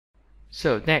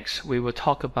So next we will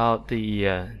talk about the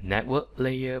network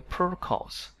layer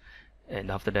protocols,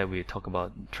 and after that we'll talk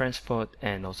about transport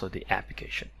and also the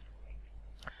application.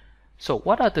 So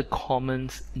what are the common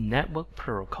network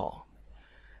protocol?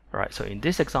 Alright, so in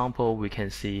this example we can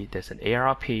see there's an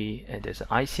ARP and there's an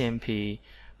ICMP.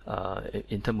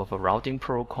 In terms of a routing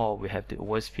protocol, we have the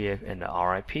OSPF and the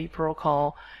RIP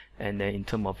protocol, and then in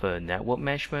terms of a network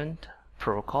management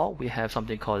protocol, we have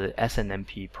something called the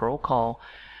SNMP protocol.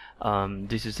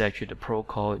 This is actually the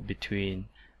protocol between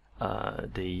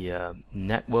the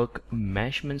network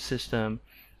management system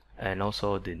and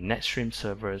also the NetStream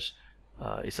servers.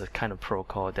 It's a kind of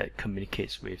protocol that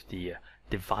communicates with the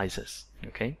devices.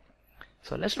 Okay,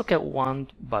 so let's look at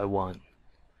one by one.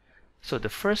 So the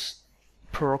first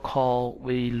protocol,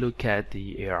 we look at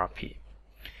the ARP.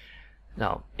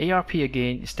 Now ARP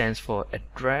again stands for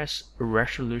Address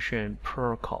Resolution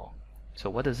Protocol. So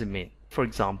what does it mean? For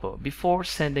example, before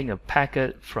sending a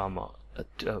packet from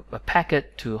a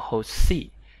packet to host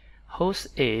C, host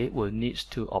A will need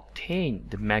to obtain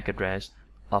the MAC address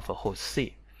of a host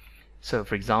C. So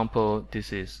for example,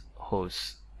 this is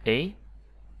host A,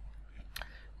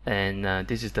 and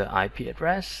this is the IP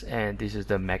address, and this is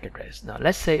the MAC address. Now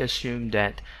let's say assume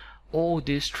that all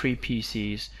these three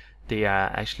PCs, they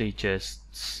are actually just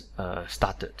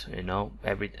started, you know,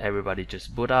 everybody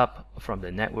just boot up from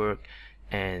the network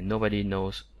and nobody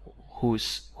knows who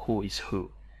is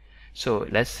who. So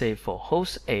let's say for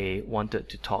host A wanted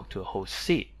to talk to host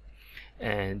C,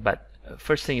 but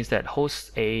first thing is that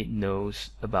host A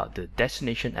knows about the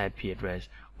destination IP address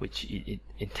which it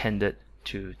intended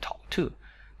to talk to,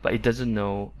 but it doesn't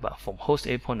know, but from host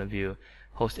A point of view,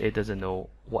 host A doesn't know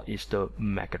what is the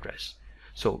MAC address.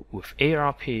 So with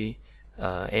ARP,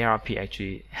 ARP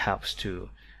actually helps to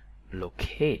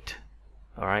locate,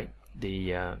 alright,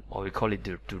 the or we call it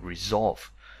to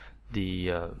resolve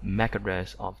the MAC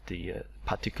address of the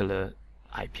particular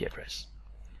IP address.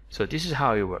 So this is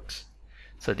how it works.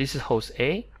 So this is host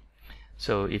A.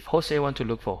 So if host A want to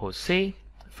look for host C,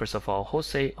 first of all,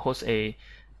 host A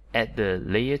at the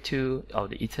layer 2 of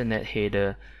the Ethernet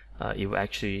header, it will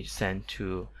actually send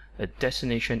to a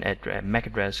destination MAC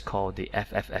address called the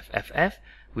FFFFF,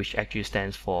 which actually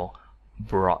stands for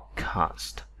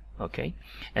broadcast. Okay,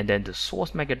 and then the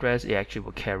source MAC address, it actually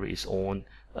will carry its own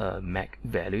MAC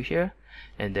value here,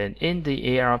 and then in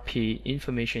the ARP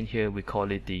information here, we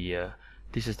call it the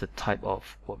this is the type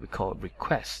of what we call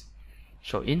request.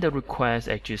 So in the request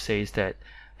actually says that,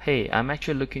 hey, I'm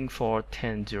actually looking for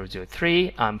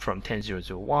 10003, I'm from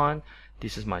 10001,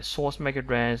 this is my source MAC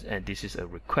address, and this is a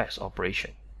request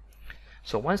operation.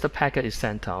 So once the packet is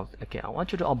sent out, okay, I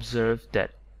want you to observe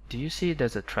that, do you see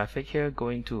there's a traffic here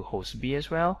going to host B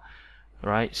as well?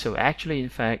 Right, so actually in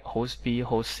fact host B,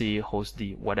 host C, host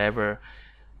D, whatever,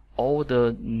 all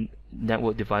the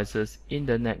network devices in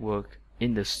the network,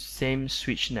 in the same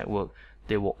switch network,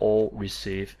 they will all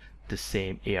receive the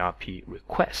same ARP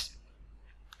request.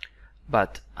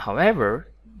 But however,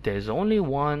 there's only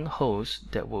one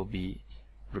host that will be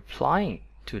replying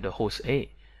to the host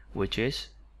A, which is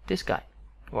this guy,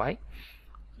 right?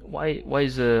 Why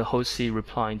is host C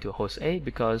replying to host A?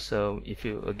 Because if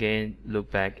you again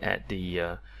look back at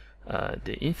the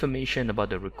information about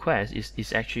the request,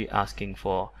 is actually asking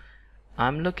for,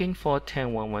 I'm looking for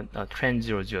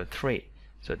 10003.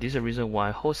 So this is the reason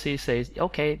why host C says,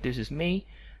 okay, this is me,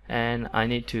 and I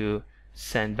need to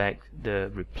send back the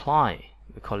reply.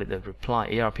 We call it the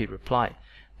reply, ARP reply,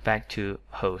 back to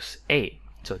host A.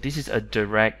 So this is a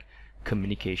direct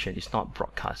communication. It's not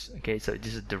broadcast. Okay, so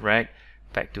this is direct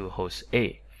back to host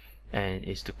A, and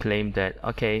it's to claim that,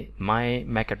 okay, my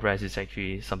MAC address is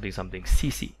actually something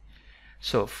CC.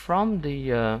 So from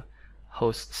the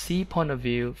host C point of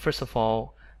view, first of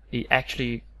all, it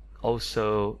actually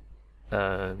also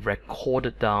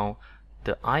recorded down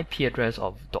the IP address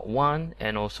of .1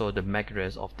 and also the MAC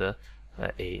address of the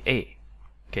AA.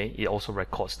 Okay, it also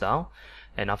records down,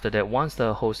 and after that, once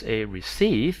the host A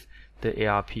receive the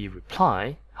ARP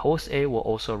reply, host A will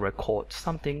also record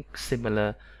something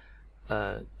similar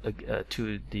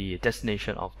to the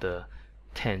destination of the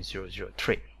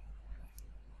 10003.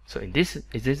 So in this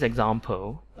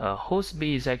example, host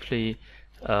B is actually,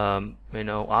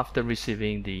 after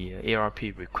receiving the ARP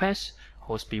request,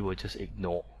 host B will just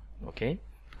ignore, okay,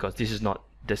 because this is not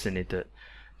designated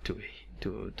to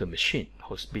the machine,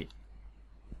 host B.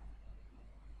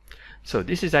 So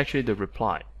this is actually the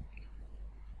reply.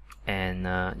 And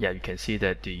yeah, you can see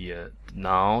that the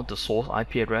now the source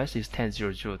IP address is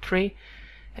 10003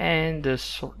 and the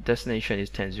destination is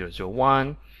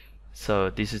 10001.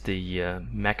 So this is the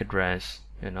MAC address,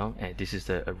 and this is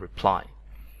the reply.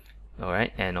 All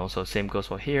right, and also same goes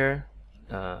for here.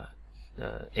 AA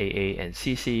and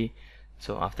CC.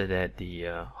 So after that,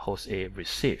 the host A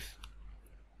receive.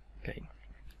 Okay,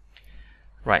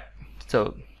 right.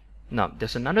 So now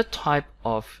there's another type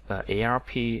of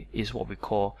ARP is what we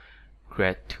call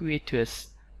gratuitous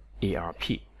ARP.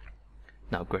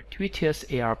 Now, gratuitous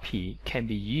ARP can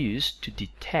be used to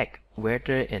detect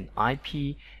whether an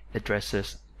IP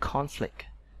addresses conflict.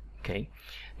 Okay.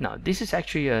 Now, this is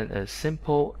actually a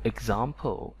simple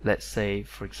example. Let's say,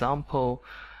 for example,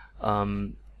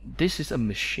 this is a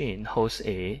machine, host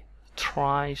A,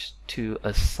 tries to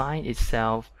assign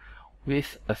itself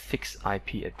with a fixed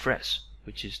IP address,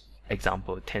 which is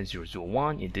example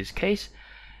 10.0.0.1 in this case.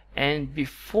 And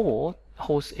before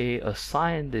host A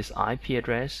assigned this IP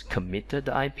address, committed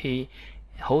the IP,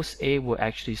 host A will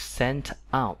actually send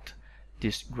out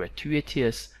this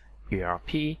gratuitous ARP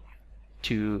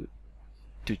to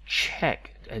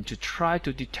check and to try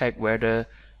to detect whether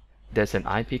there's an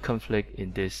IP conflict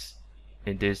in this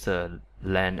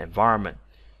LAN environment.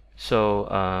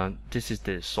 So this is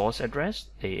the source address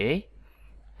AA,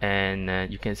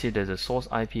 and you can see there's a source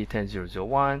IP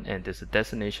 10.0.0.1 and there's a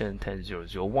destination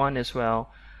 10.0.0.1 as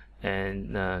well.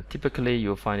 And typically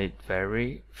you'll find it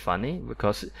very funny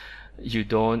because you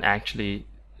don't actually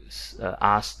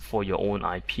ask for your own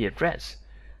IP address.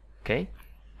 Okay,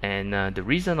 and the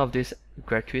reason of this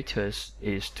gratuitous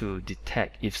is to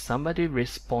detect if somebody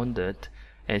responded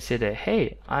and said that,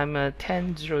 hey, I'm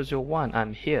 10.0.0.1,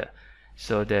 I'm here,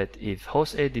 so that if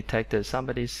host A detected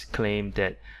somebody's claim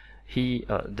that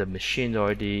the machine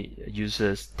already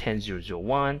uses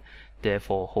 10.0.0.1,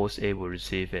 therefore host A will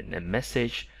receive a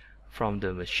message from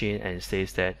the machine and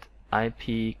says that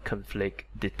IP conflict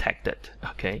detected.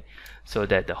 Okay, so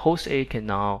that the host A can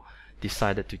now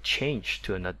decide to change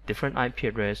to a different IP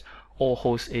address, or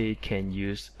host A can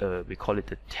use we call it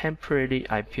the temporary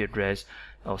IP address,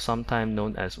 or sometimes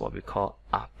known as what we call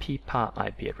APIPA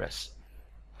IP address.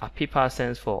 APIPA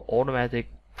stands for Automatic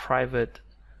Private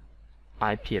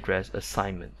IP Address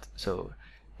Assignment. So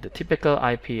the typical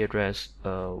IP address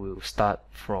will start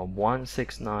from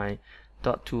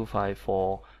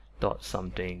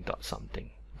 169.254.something.something.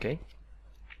 Okay.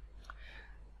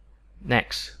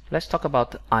 Next, let's talk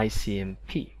about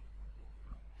ICMP.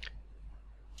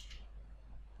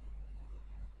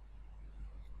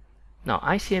 Now,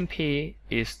 ICMP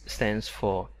stands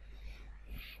for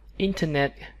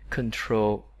Internet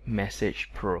Control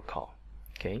Message Protocol.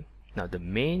 Okay. Now, the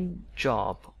main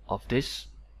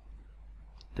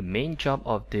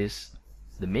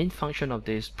function of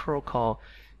this protocol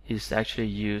is actually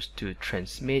used to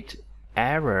transmit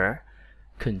error,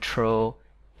 control,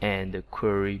 and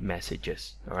query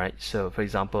messages. All right. So, for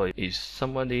example, if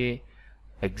somebody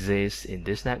exists in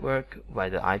this network by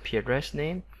the IP address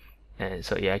name, and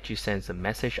so it actually sends a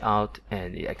message out,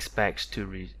 and it expects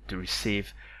to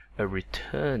receive a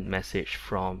return message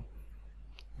from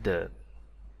the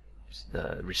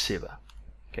receiver.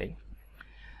 Okay.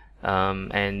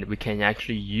 And we can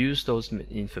actually use those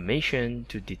information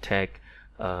to detect,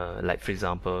 like for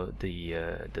example,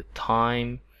 the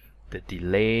time, the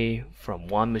delay from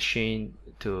one machine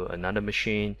to another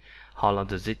machine, how long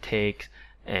does it take,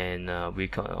 and we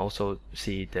can also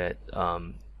see that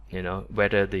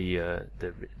whether the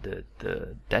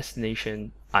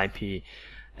destination IP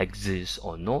exists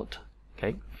or not.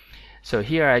 Okay. So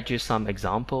here are just some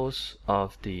examples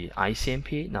of the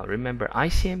ICMP. Now remember,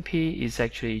 ICMP is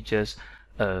actually just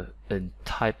a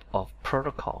type of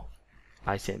protocol.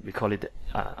 We call it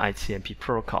ICMP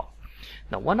protocol.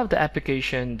 Now one of the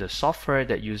application, the software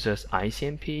that uses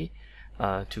ICMP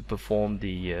to perform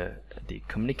the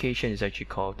communication is actually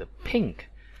called the ping,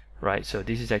 right? So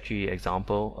this is actually an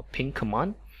example of ping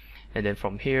command. And then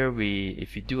from here,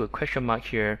 if you do a question mark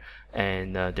here,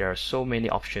 and there are so many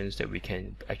options that we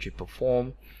can actually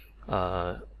perform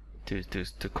to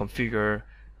configure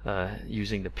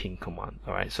using the ping command.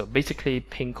 All right. So basically,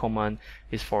 ping command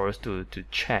is for us to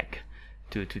check,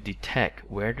 to detect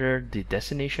whether the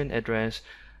destination address,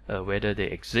 whether they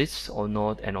exist or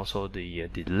not, and also the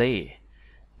delay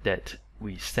that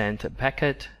we send a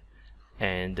packet,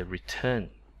 and the return,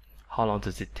 how long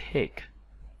does it take.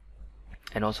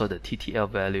 And also the TTL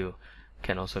value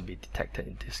can also be detected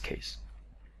in this case.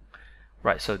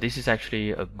 Right, so this is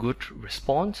actually a good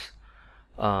response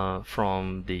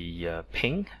from the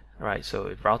ping. Right, so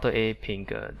if router A ping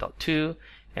 .2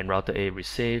 and router A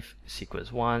receive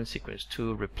sequence 1, sequence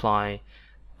 2 reply,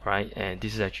 right, and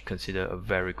this is actually considered a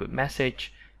very good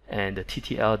message, and the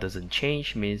TTL doesn't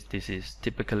change, means this is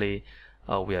typically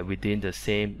we are within the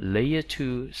same layer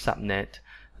 2 subnet,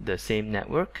 the same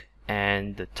network,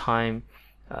 and the time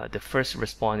the first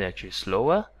response is actually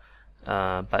slower,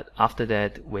 but after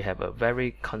that we have a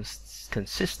very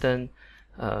consistent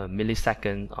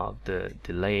millisecond of the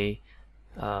delay,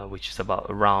 which is about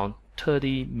around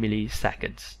 30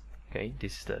 milliseconds. Okay,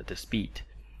 this is the speed.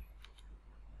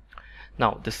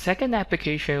 Now the second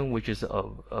application, which is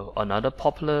another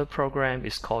popular program,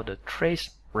 is called the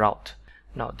traceroute.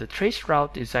 Now the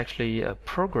traceroute is actually a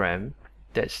program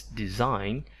that's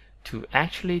designed to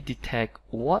actually detect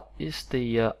what is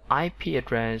the IP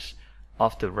address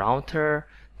of the router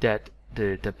that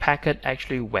the packet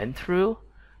actually went through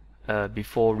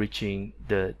before reaching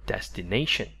the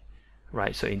destination,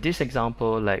 right? So in this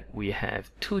example, like we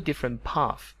have two different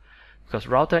paths, because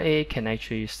router A can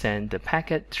actually send the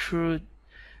packet through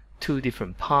two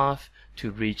different paths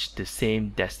to reach the same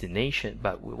destination,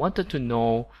 but we wanted to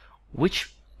know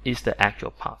which is the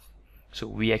actual path. So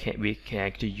we can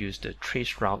actually use the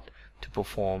traceroute to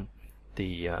perform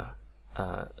the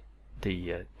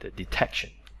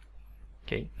detection.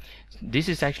 Okay, this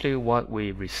is actually what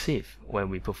we receive when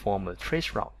we perform a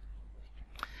traceroute.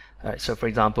 So for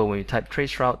example, when we type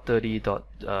traceroute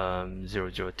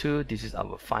 30.002, this is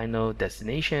our final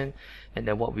destination, and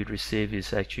then what we receive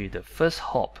is actually the first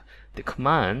hop. The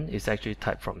command is actually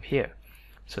typed from here.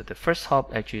 So the first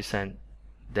hop actually sent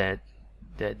that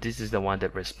this is the one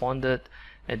that responded,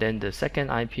 and then the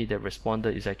second IP that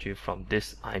responded is actually from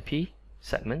this IP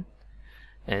segment,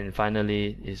 and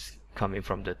finally is coming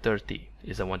from the 30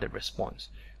 is the one that responds.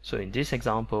 So in this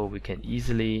example, we can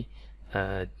easily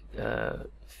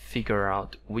figure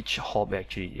out which hop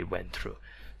actually it went through.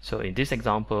 So in this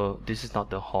example, this is not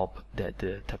the hop that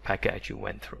the packet actually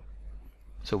went through.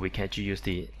 So we can actually use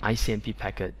the ICMP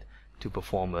packet to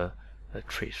perform a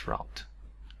traceroute.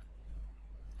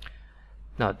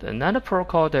 Now, another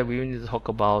protocol that we need to talk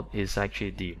about is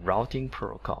actually the routing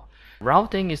protocol.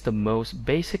 Routing is the most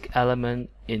basic element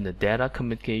in the data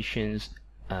communications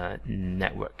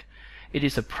network. It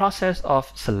is a process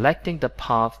of selecting the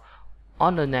path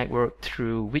on the network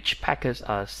through which packets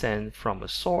are sent from a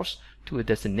source to a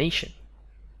destination.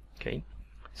 Okay,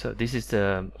 so this is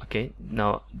the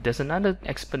Now there's another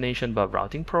explanation about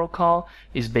routing protocol.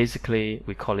 Is basically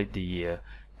we call it the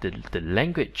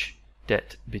language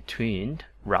that between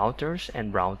routers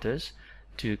and routers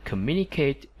to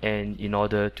communicate, and in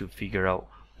order to figure out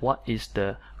what is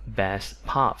the best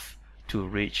path to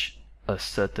reach a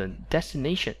certain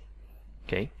destination.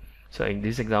 Okay, so in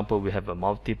this example we have a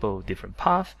multiple different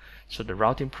paths. So the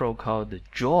routing protocol, the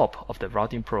job of the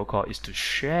routing protocol is to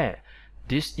share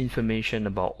this information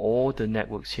about all the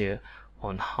networks here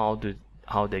on how they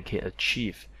can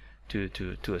achieve to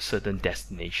a certain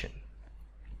destination.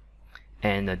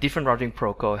 And different routing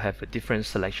protocol have a different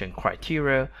selection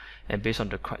criteria, and based on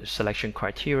the selection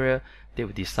criteria, they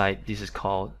will decide this is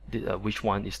called which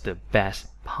one is the best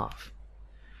path.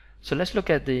 So let's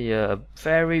look at the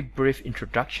very brief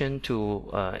introduction to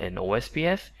an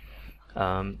OSPF.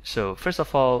 So first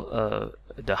of all,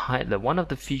 one of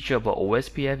the features about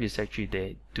OSPF is actually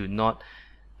they do not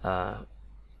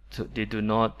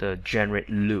generate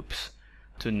loops.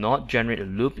 To not generate a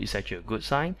loop is actually a good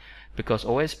sign, because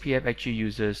OSPF actually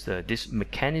uses this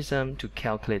mechanism to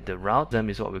calculate the route.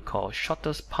 Is what we call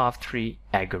shortest path tree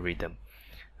algorithm.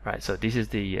 Right, so this is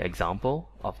the example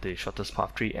of the shortest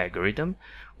path tree algorithm,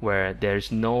 where there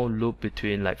is no loop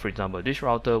between, like for example, this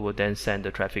router will then send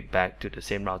the traffic back to the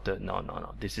same router.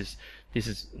 No. This is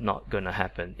not gonna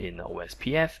happen in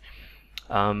OSPF.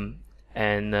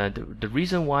 The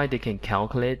reason why they can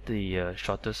calculate the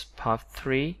shortest path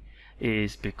tree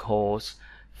is because,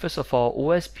 first of all,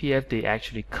 OSPF, they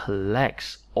actually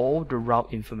collects all the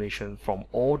route information from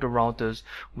all the routers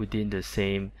within the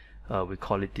same we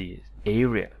call it the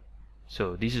area.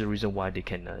 So this is the reason why they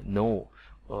can know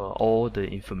all the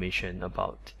information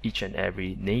about each and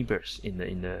every neighbors in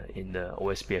the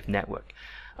OSPF network.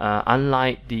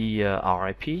 Unlike the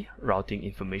RIP, routing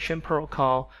information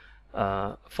protocol,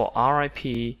 for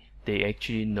RIP they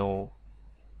actually know,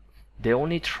 they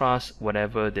only trust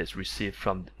whatever that's received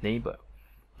from the neighbor.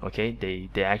 Okay,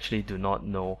 they actually do not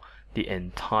know the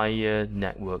entire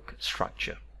network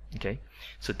structure. Okay,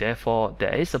 so therefore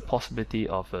there is a possibility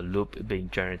of a loop being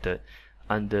generated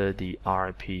under the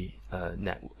RIP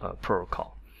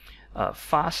protocol.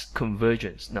 Fast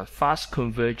convergence. Now fast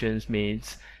convergence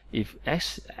means if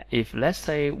let's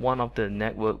say one of the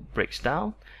network breaks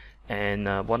down, and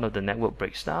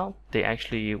they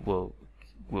actually will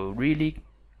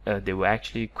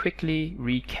actually quickly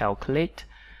recalculate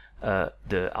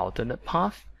the alternate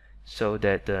path, so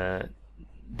that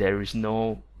there is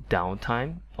no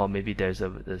downtime, or maybe there's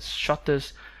the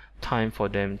shortest time for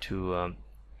them to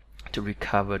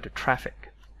recover the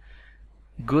traffic.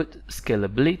 Good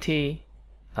scalability,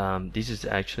 this is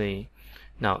actually,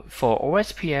 now for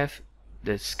OSPF,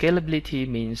 the scalability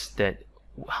means that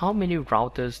how many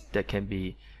routers that can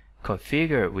be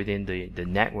configured within the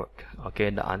network. Okay,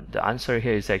 the answer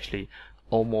here is actually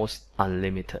almost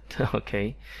unlimited.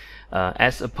 Okay,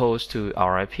 as opposed to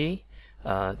RIP,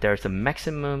 there's a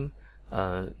maximum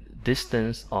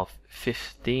distance of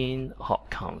 15 hop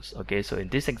counts. Okay, so in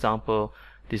this example,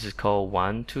 this is called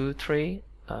 1, 2, 3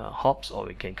 hops, or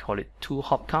we can call it 2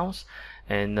 hop counts.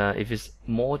 And if it's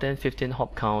more than 15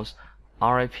 hop counts,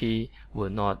 RIP will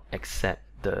not accept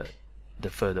the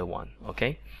further one.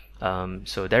 Okay,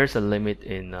 so there is a limit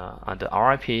in under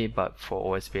RIP, but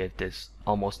for OSPF there's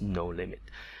almost no limit.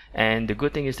 And the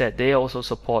good thing is that they also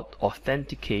support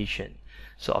authentication.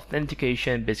 So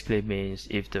authentication basically means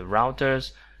if the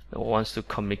routers wants to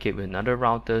communicate with another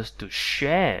routers to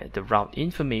share the route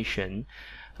information,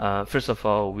 first of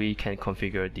all, we can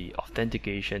configure the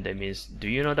authentication. That means, do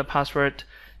you know the password?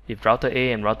 If router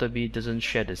A and router B doesn't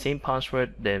share the same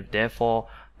password, then therefore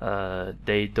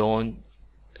they don't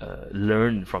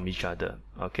learn from each other.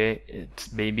 Okay,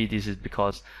 maybe this is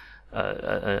because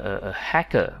a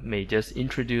hacker may just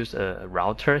introduce a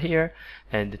router here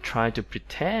and try to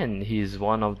pretend he's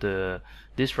one of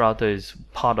this router is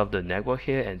part of the network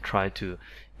here and try to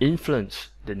influence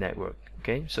the network.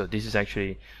 Okay, so this is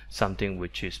actually something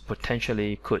which is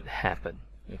potentially could happen.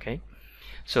 Okay,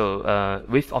 so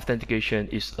with authentication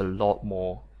is a lot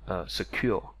more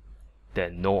secure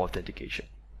than no authentication.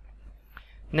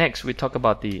 Next, we talk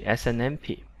about the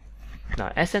SNMP. Now,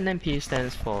 SNMP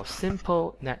stands for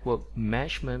Simple Network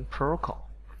Management Protocol.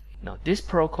 Now, this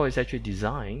protocol is actually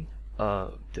designed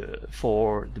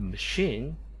for the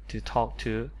machine to talk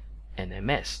to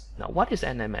NMS. Now, what is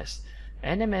NMS?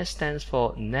 NMS stands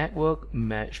for Network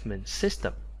Management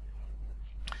System.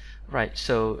 Right,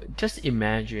 so just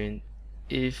imagine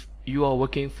if you are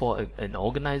working for an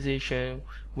organization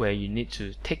where you need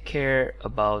to take care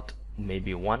about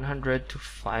maybe 100 to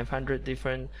 500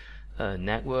 different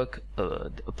network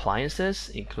appliances,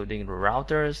 including the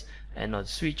routers and the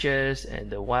switches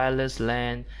and the wireless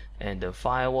LAN and the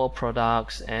firewall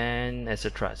products and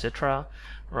etc.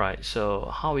 Right,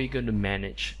 so how are you going to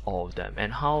manage all of them,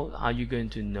 and how are you going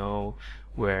to know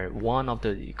where one of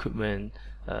the equipment,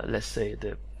 let's say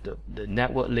the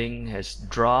network link has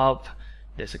dropped,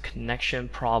 there's a connection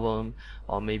problem,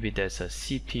 or maybe there's a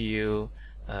CPU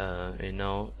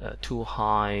too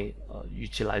high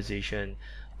utilization,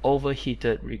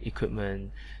 overheated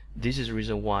equipment. This is the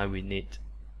reason why we need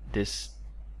this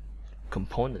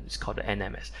component. It's called the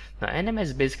NMS. Now, NMS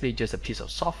is basically just a piece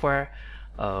of software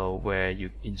where you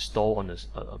install on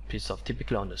a piece of,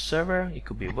 typically on the server. It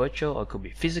could be virtual or it could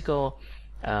be physical.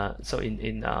 So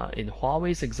in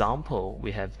Huawei's example,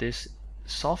 we have this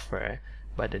software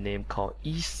by the name called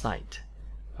eSite.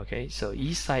 Okay, so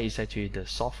eSite is actually the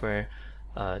software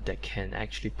that can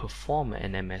actually perform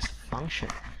an NMS function.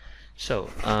 So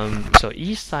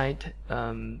eSite,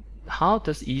 how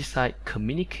does eSite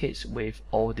communicate with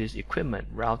all these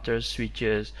equipment, routers,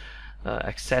 switches,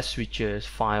 access switches,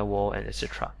 firewall, and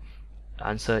etc.? The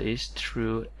answer is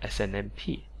through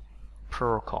SNMP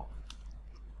protocol.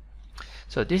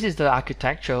 So this is the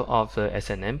architecture of the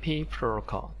SNMP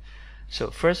protocol.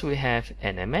 So first we have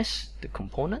NMS, the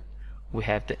component. We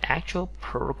have the actual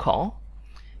protocol,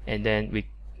 and then we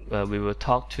will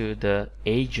talk to the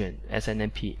agent,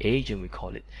 SNMP agent we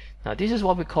call it. Now this is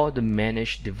what we call the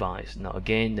managed device. Now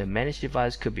again, the managed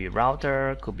device could be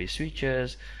router, could be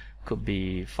switches, could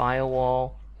be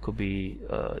firewall, could be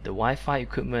the Wi-Fi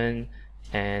equipment,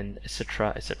 and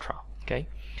etc. Okay,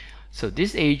 so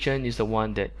this agent is the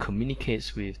one that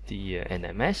communicates with the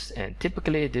NMS, and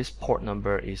typically this port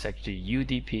number is actually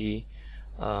UDP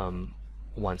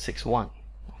 161.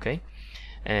 Okay,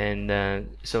 and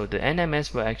so the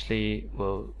NMS will actually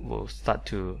will start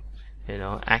to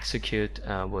execute,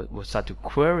 will start to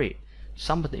query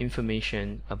some of the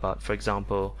information about, for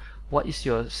example, what is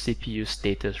your CPU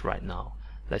status right now.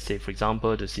 Let's say, for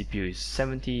example, the CPU is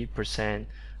 70%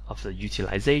 of the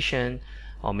utilization,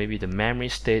 or maybe the memory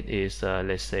state is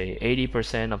let's say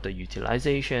 80% of the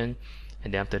utilization,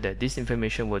 and then after that this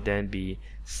information will then be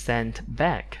sent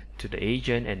back to the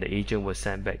agent, and the agent will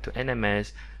send back to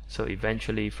NMS. So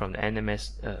eventually from the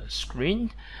NMS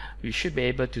screen, we should be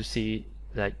able to see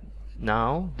that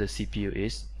now the CPU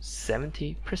is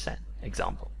 70%,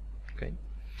 example. Okay.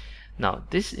 Now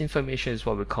this information is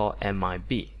what we call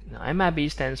MIB. Now MIB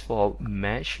stands for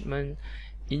Management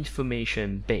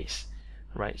Information Base,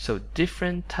 right? So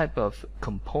different type of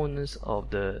components of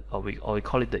the, or we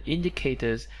call it the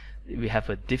indicators. We have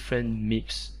a different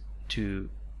MIPS to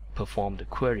perform the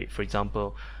query. For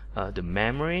example, the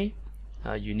memory,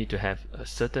 you need to have a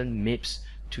certain MIPS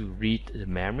to read the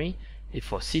memory. If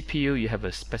for CPU you have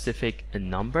a specific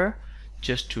number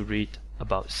just to read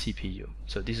about CPU.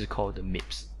 So this is called the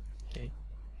MIPS. Okay.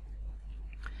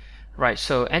 Right,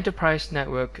 so enterprise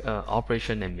network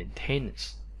operation and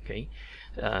maintenance. Okay,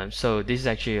 so this is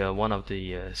actually one of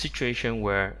the situation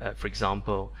where, for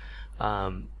example,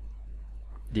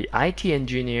 the IT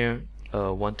engineer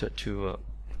wanted to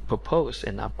propose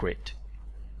an upgrade.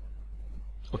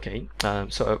 Okay,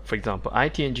 so for example,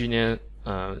 IT engineer,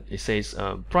 it says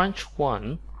branch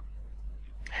 1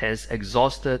 has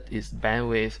exhausted its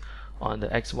bandwidth on the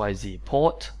XYZ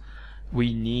port.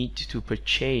 We need to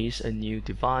purchase a new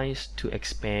device to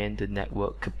expand the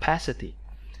network capacity.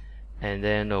 And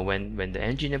then when the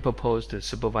engineer proposed, the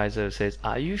supervisor says,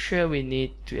 are you sure we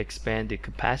need to expand the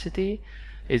capacity?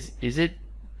 Is it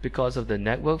because of the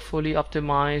network fully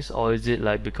optimized, or is it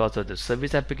like because of the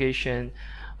service application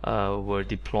we're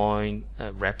deploying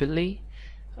rapidly?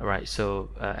 All right, so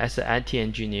as an IT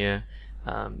engineer,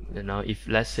 if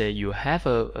let's say you have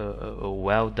a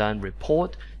well done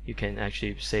report, you can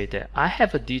actually say that I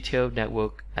have a detailed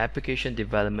network application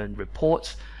development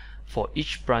reports for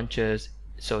each branches,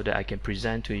 so that I can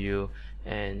present to you,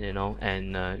 and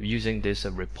using this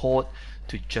report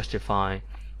to justify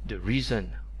the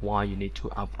reason why you need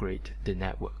to upgrade the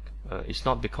network. It's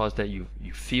not because that you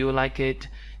feel like it,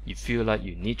 you feel like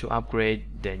you need to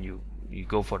upgrade, then you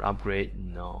go for the upgrade.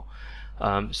 No.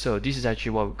 So this is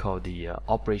actually what we call the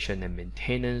operation and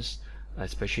maintenance,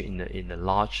 especially in the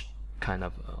large kind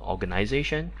of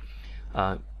organization.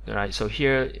 Right, so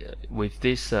here with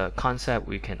this concept,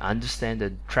 we can understand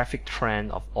the traffic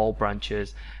trend of all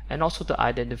branches, and also to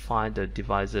identify the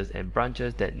devices and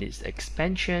branches that needs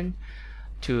expansion,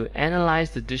 to analyze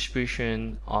the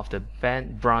distribution of the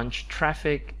branch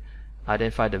traffic,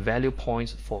 identify the value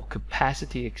points for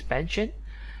capacity expansion,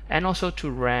 and also to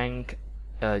rank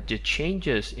the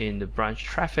changes in the branch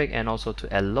traffic, and also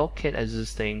to allocate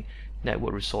existing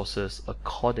network resources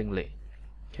accordingly.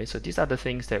 Okay, so these are the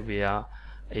things that we are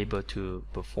able to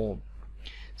perform.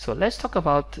 So let's talk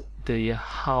about the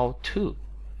how-to.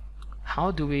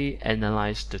 How do we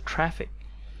analyze the traffic?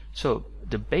 So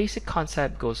the basic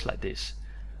concept goes like this.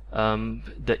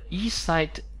 The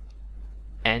eSite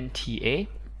NTA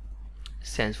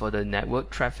stands for the Network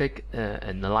Traffic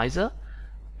Analyzer.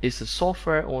 It's a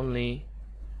software-only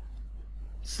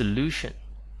solution.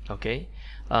 Okay,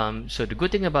 so the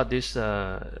good thing about this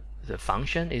the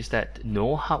function is that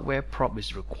no hardware prop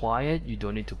is required. You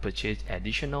don't need to purchase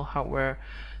additional hardware.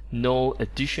 No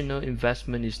additional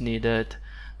investment is needed.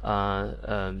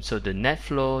 So the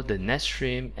NetFlow, the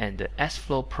NetStream, and the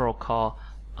SFlow protocol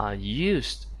are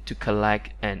used to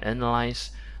collect and analyze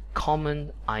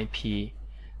common IP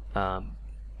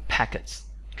packets.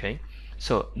 Okay,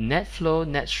 so NetFlow,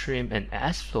 NetStream, and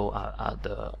SFlow are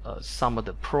the some of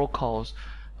the protocols,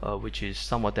 which is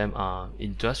some of them are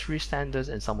industry standards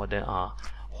and some of them are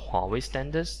Huawei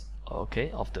standards. Okay,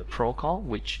 of the protocol,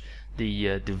 which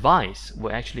the device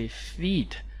will actually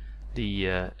feed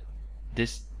the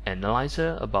this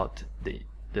analyzer about the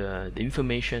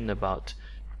information about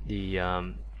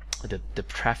the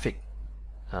traffic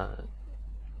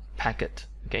packet.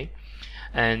 Okay,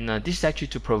 and this is actually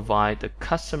to provide the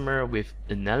customer with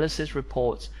analysis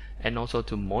reports, and also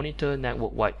to monitor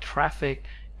network-wide traffic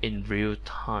in real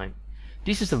time.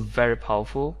 This is a very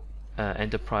powerful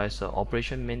enterprise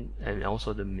operation and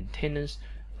also the maintenance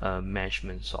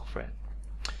management software.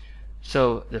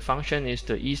 So the function is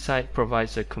the eSite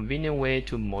provides a convenient way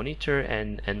to monitor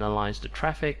and analyze the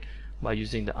traffic by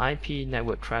using the IP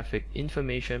network traffic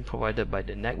information provided by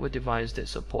the network device that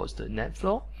supports the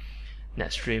NetFlow,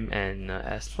 NetStream, and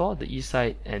SFlow. The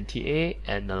eSite NTA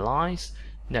analyze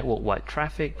network-wide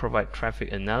traffic, provide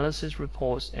traffic analysis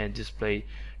reports, and display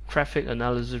traffic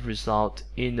analysis result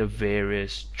in the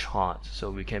various charts.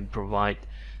 So we can provide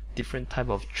different type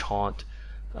of chart,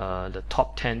 the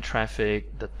top 10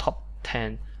 traffic, the top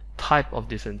 10 type of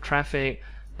different traffic,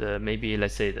 the maybe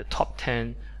let's say the top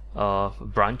 10 of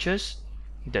branches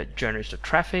that generates the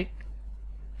traffic,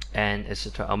 and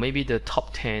etc., or maybe the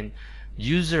top 10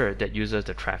 user that uses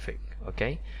the traffic.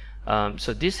 Okay,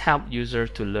 so this helps users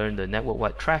to learn the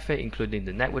network-wide traffic, including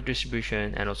the network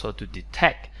distribution, and also to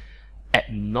detect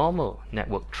abnormal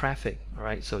network traffic. All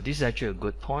right, so this is actually a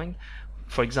good point.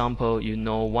 For example,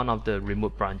 one of the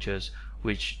remote branches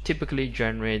which typically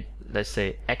generate, let's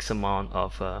say, X amount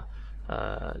of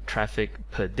traffic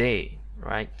per day,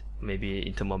 right? Maybe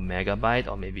in terms of megabyte,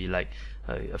 or maybe like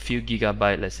a few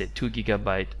gigabyte, let's say 2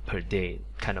 gigabyte per day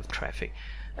kind of traffic,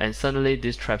 and suddenly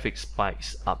this traffic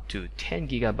spikes up to 10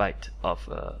 gigabyte of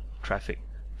traffic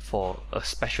for a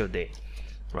special day.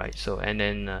 right? So and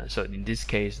then so in this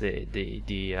case, the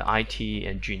IT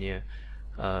engineer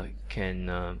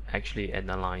can actually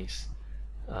analyze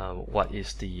what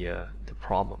is the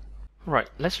problem. Right,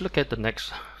 let's look at the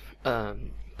next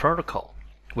protocol,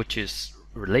 which is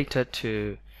related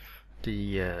to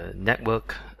the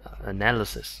network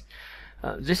analysis.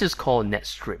 This is called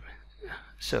NetStream.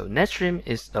 So NetStream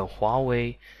is a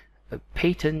Huawei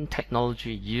patent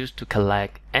technology used to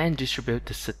collect and distribute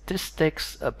the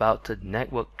statistics about the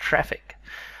network traffic.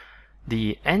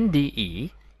 The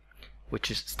NDE,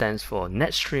 which stands for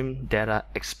NetStream Data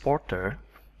Exporter,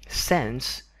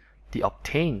 sends the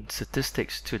obtained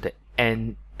statistics to the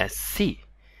NSC,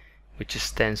 which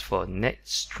stands for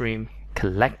NetStream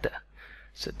Collector.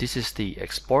 So this is the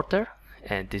exporter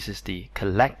and this is the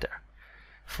collector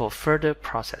for further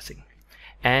processing,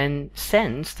 and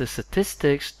sends the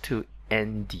statistics to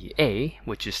NDA,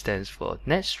 which stands for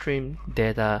NetStream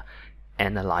Data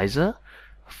Analyzer,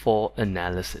 for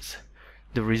analysis.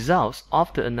 The results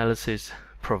of the analysis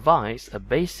provides a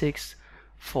basics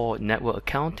for network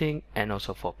accounting and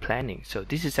also for planning. So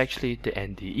this is actually the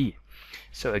NDE.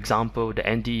 So example, the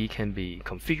NDE can be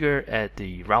configured at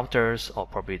the routers or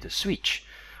probably the switch,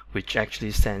 which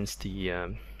actually sends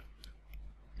the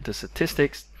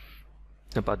statistics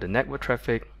about the network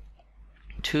traffic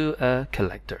to a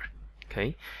collector.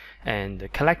 Okay, and the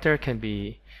collector can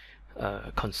be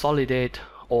consolidate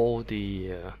all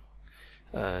the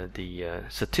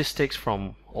statistics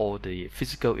from all the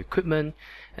physical equipment,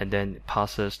 and then it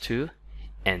passes to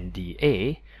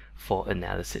NDA for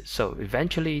analysis. So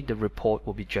eventually the report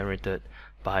will be generated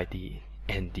by the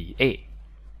NDA.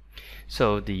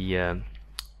 So the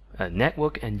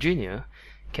network engineer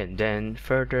can then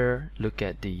further look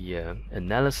at the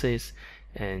analysis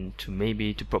and to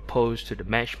maybe to propose to the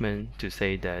management to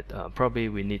say that probably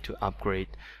we need to upgrade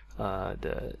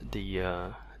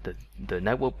the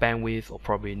network bandwidth, or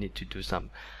probably need to do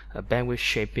some bandwidth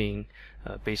shaping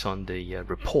based on the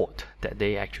report that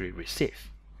they actually receive.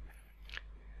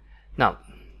 Now,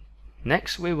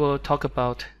 next we will talk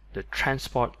about the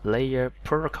transport layer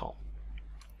protocol.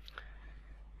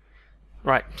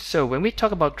 Right, so when we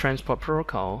talk about transport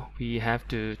protocol, we have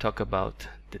to talk about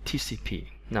the TCP.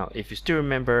 Now, if you still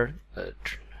remember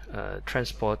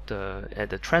transport at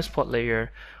the transport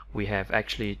layer, we have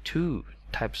actually two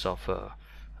types of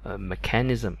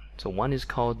mechanism. So one is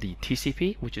called the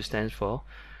TCP, which stands for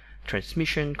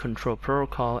Transmission Control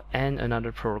Protocol, and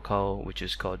another protocol which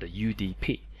is called the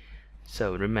UDP.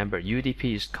 So remember,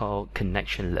 UDP is called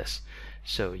connectionless.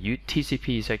 So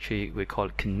TCP is actually, we call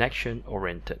it connection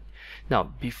oriented. Now,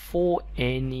 before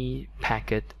any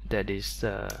packet that is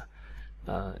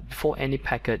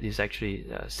actually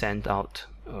sent out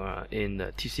in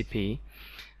the TCP,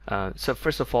 so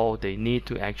first of all, they need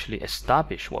to actually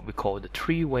establish what we call the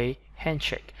three-way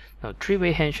handshake. Now,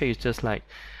 three-way handshake is just like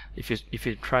if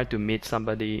you try to meet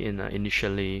somebody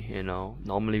initially,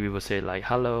 normally we will say like,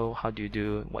 hello, how do you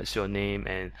do, what's your name,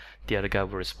 and the other guy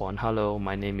will respond, hello,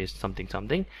 my name is something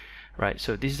something, right?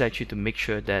 So this is actually to make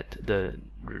sure that the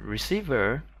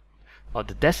receiver or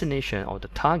the destination or the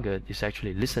target is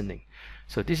actually listening.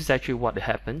 So this is actually what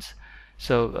happens.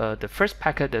 So the first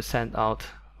packet that's sent out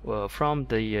from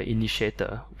the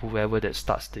initiator, whoever that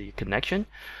starts the connection,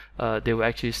 they will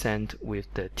actually send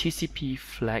with the TCP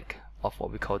flag of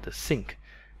what we call the sync,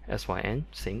 SYN,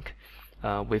 sync,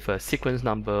 with a sequence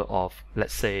number of,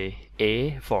 let's say,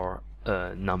 A for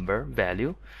a number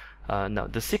value. Now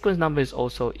the sequence number is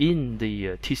also in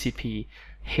the TCP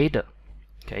header.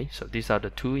 Okay, so these are the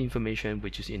two information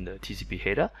which is in the TCP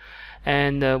header,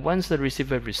 and once the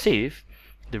receiver receives,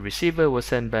 the receiver will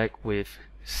send back with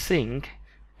sync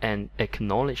and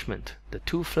acknowledgement. The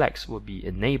two flags will be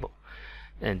enabled,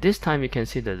 and this time you can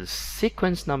see that the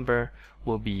sequence number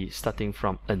will be starting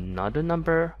from another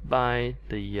number by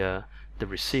the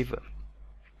receiver,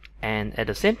 and at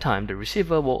the same time the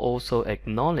receiver will also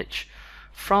acknowledge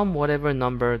from whatever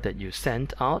number that you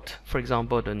sent out. For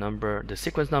example, the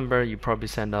sequence number you probably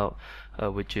send out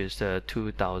which is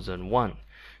 2001,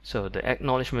 so the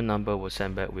acknowledgement number will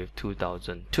send back with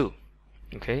 2002.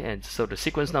 Okay, and so the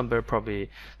sequence number probably,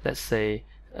 let's say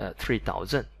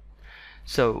 3000.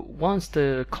 So once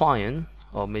the client,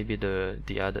 or maybe the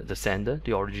sender,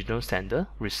 the original sender,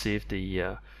 receive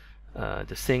the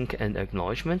sync and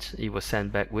acknowledgement, it will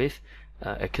send back with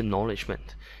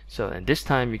acknowledgement. So and this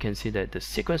time you can see that the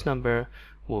sequence number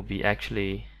will be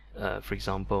actually for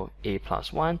example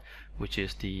A+1, which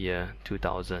is the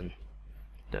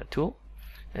 2002,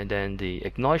 and then the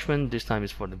acknowledgement this time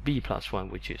is for the B+1,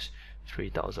 which is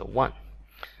 3001.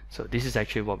 So this is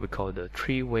actually what we call the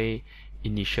three-way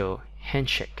initial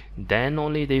handshake. Then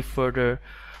only they further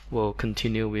will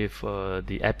continue with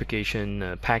the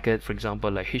application packet, for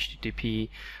example, like HTTP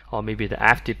or maybe the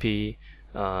FTP.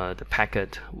 The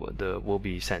packet will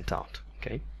be sent out.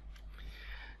 Okay.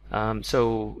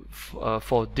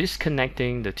 For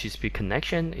disconnecting the TCP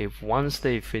connection, if once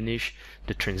they finish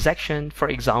the transaction, for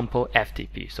example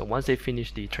FTP, so once they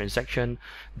finish the transaction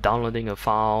downloading the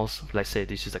files, let's say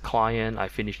this is a client, I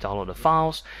finish download the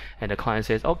files, and the client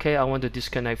says, okay, I want to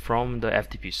disconnect from the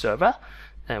FTP server,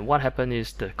 and what happened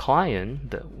is the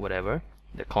client, the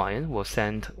client will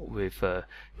send with a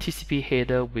TCP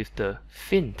header with the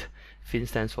FINT. FINT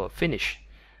stands for finish,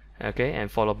 okay,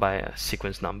 and followed by a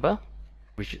sequence number,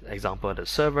 which is example the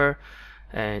server,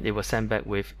 and it will send back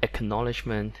with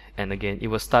acknowledgement, and again it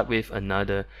will start with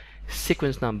another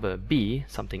sequence number B,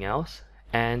 something else,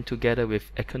 and together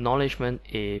with acknowledgement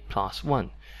A+1,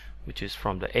 which is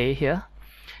from the A here,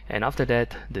 and after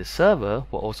that the server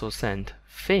will also send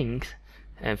FINT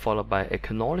and followed by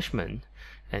acknowledgement,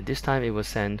 and this time it will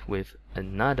send with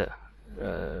another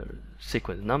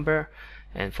sequence number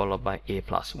and followed by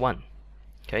A+1.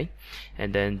 Okay,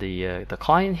 and then the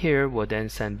client here will then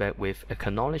send back with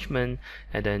acknowledgement,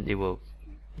 and then it will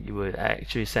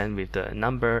actually send with the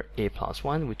number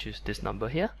A+1, which is this number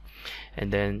here,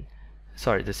 and then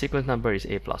the sequence number is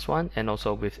A+1, and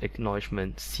also with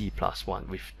acknowledgement C+1,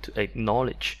 with to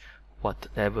acknowledge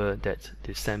whatever that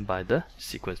is sent by the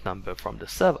sequence number from the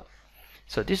server.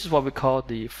 So this is what we call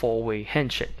the four-way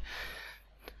handshake.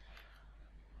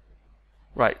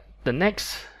 Right, the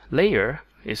next layer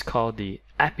is called the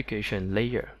application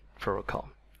layer protocol.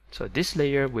 So this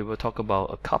layer we will talk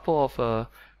about a couple of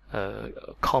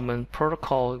common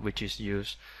protocol which is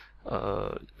used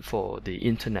for the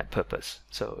internet purpose.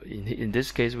 So in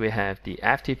this case we have the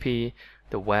FTP,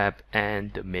 the web,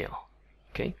 and the mail.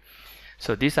 Okay,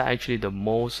 so these are actually the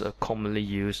most commonly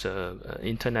used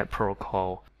internet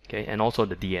protocol. Okay, and also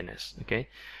the DNS. Okay,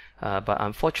 but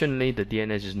unfortunately the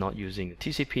DNS is not using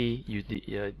TCP.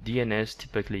 DNS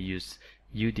typically use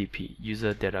UDP,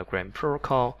 user datagram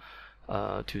protocol,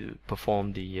 to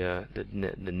perform the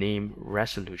name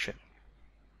resolution.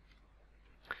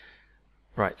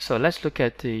 Right, so let's look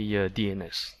at the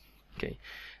DNS. Okay,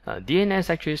 DNS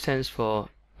actually stands for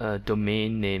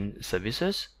domain name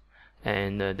services,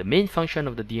 and the main function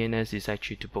of the DNS is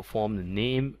actually to perform the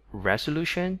name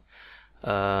resolution,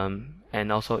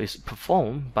 and also is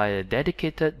performed by a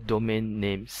dedicated domain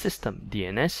name system,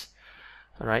 DNS.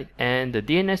 Right, and the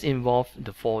DNS involves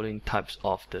the following types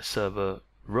of the server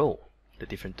role, the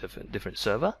different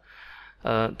server.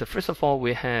 The first of all,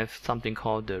 we have something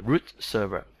called the root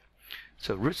server.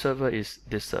 So root server is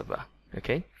this server.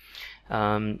 Okay,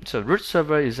 so root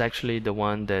server is actually the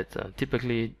one that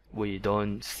typically we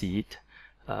don't see it.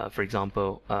 For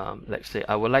example, let's say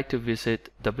I would like to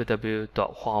visit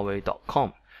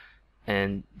www.huawei.com,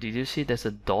 and did you see there's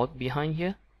a dot behind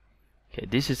here? Okay,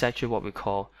 this is actually what we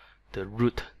call the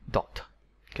root dot.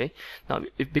 Okay, now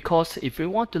because if we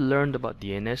want to learn about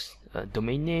DNS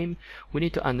domain name, we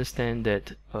need to understand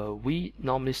that we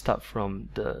normally start from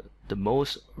the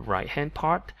most right hand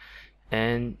part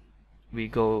and we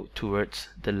go towards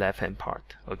the left hand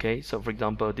part. Okay, so for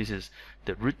example, this is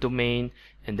the root domain,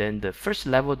 and then the first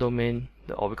level domain,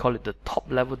 or we call it the top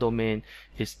level domain,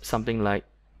 is something like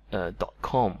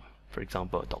 .com, for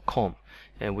example, .com,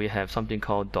 and we have something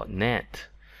called .net,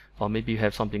 or maybe you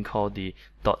have something called the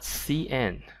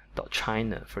 .cn,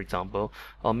 .china, for example,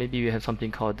 or maybe you have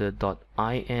something called the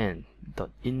 .in,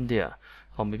 .india,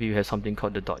 or maybe you have something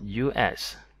called the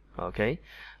 .us, okay,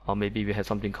 or maybe we have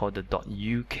something called the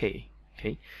 .uk.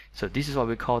 Okay, so this is what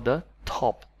we call the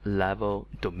top level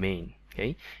domain.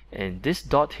 Okay, and this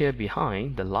dot here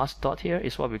behind, the last dot here,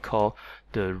 is what we call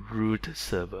the root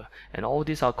server, and all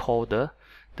these are called the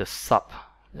sub,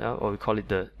 or we call it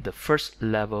the first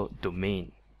level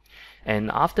domain. And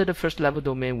after the first level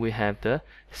domain, we have the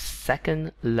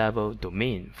second level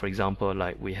domain. For example,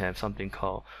 like we have something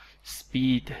called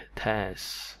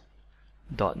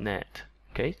speedtest.net.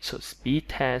 Okay, so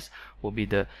speedtest will be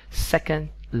the second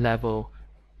level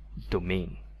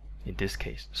domain in this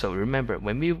case. So remember,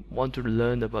 when we want to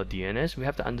learn about DNS, we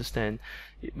have to understand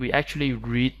we actually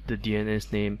read the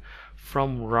DNS name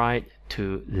from right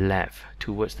to left,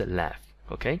 towards the left.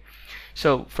 Okay,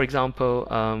 so for example,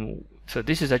 so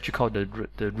this is actually called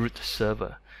the root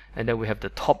server, and then we have the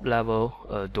top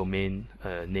level domain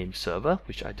name server,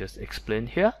 which I just explained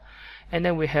here, and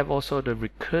then we have also the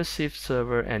recursive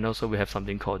server, and also we have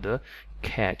something called the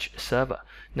cache server.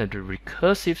 Now the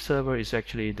recursive server is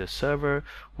actually the server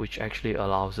which actually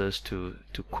allows us to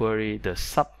query the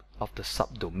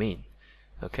subdomain.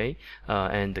 Okay,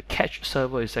 and the cache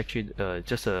server is actually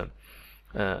just a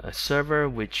a server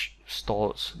which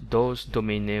stores those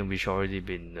domain names which already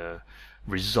been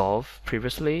resolved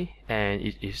previously, and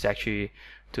it is actually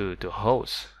to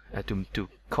host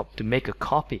to make a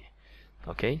copy.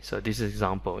 Okay, so this is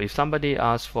example. If somebody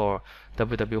asks for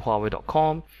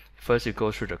www.huawei.com, first you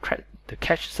go through the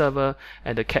cache server,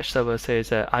 and the cache server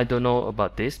says I don't know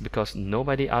about this because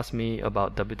nobody asked me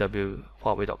about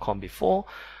www.huawei.com before,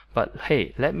 but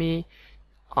hey, let me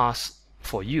ask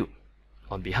for you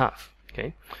on behalf.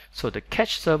 Okay, so the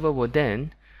cache server will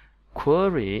then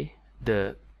query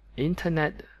the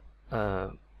internet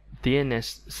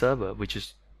DNS server, which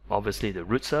is obviously the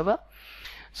root server.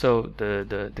 So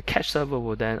the cache server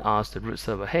will then ask the root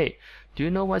server, hey, do you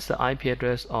know what's the IP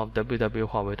address of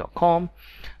www.huawei.com?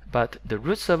 But the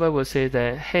root server will say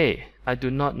that, hey, I do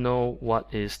not know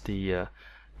what is the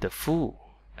full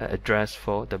address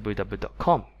for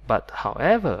www.com, but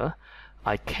however,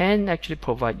 I can actually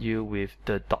provide you with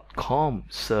the .com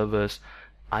server's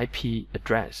IP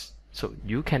address. So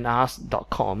you can ask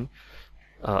 .com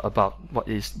about what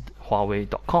is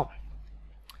Huawei.com.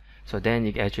 So then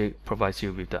it actually provides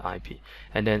you with the IP.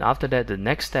 And then after that, the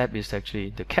next step is actually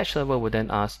the cache server will then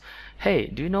ask, hey,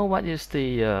 do you know what is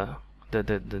the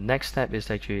next step is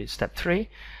actually step 3.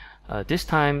 This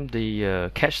time the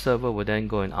cache server will then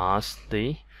go and ask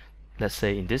the, let's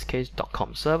say in this case,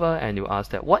 .com server, and you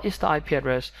ask that what is the IP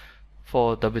address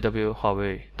for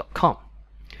www.huawei.com.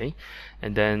 Okay,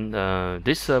 and then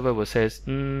this server will say,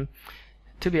 to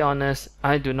be honest,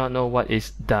 I do not know what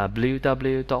is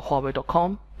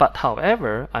www.huawei.com, but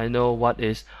however, I know what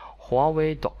is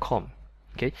huawei.com.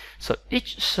 Okay, so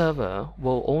each server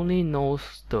will only know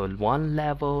the one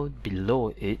level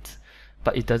below it,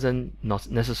 but it doesn't not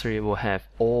necessarily will have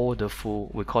all the full,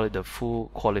 we call it the full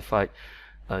qualified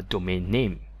domain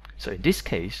name. So in this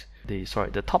case, the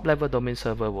top level domain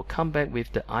server will come back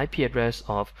with the IP address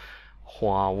of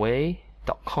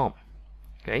huawei.com.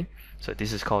 Okay, so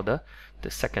this is called the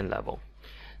second level.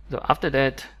 So after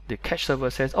that, the cache server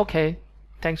says, okay,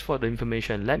 thanks for the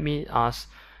information, let me ask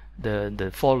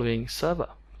the following server.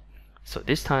 So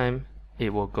this time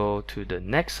it will go to the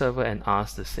next server and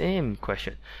ask the same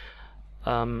question.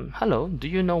 Hello, do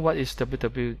you know what is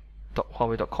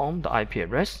www.huawei.com, the IP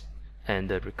address? And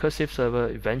the recursive server,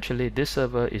 eventually this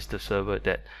server is the server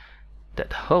that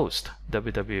hosts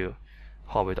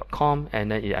www.huawei.com,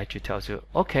 and then it actually tells you,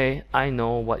 okay, I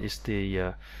know what is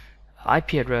the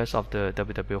IP address of the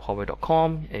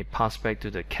www.huawei.com. It passes back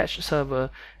to the cache server,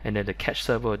 and then the cache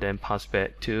server then pass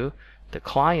back to the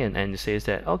client and says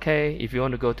that, okay, if you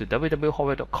want to go to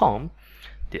www.huawei.com,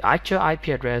 the actual IP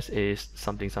address is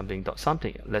something something dot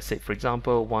something. Let's say, for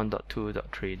example,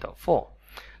 1.2.3.4.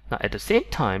 Now at the same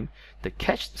time, the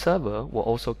cache server will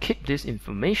also keep this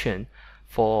information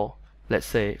for, let's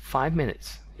say, 5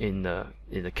 minutes in the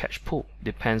cache pool.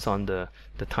 Depends on the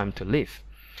time to live.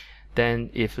 Then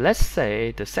if, let's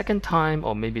say, the second time,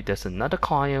 or maybe there's another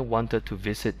client wanted to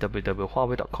visit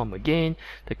www.huawei.com again,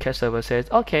 the cache server says,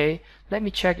 okay, let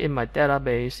me check in my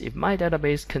database. If my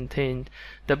database contains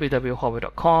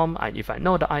www.huawei.com, and if I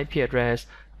know the IP address,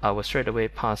 I will straight away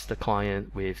pass the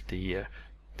client with the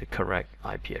correct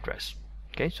IP address.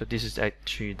 Okay, so this is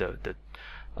actually the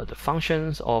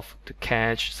functions of the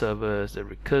cache servers, the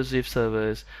recursive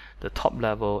servers, the top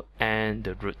level, and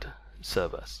the root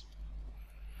servers.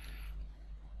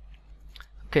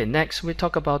 Okay, next we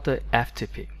talk about the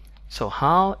FTP. So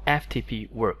how FTP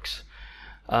works.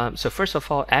 So first of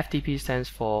all, FTP stands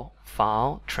for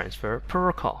File Transfer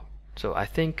Protocol. So I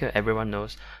think everyone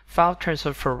knows File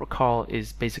Transfer Protocol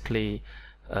is basically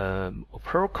a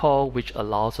protocol which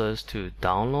allows us to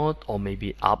download or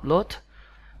maybe upload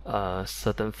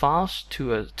certain files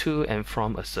to and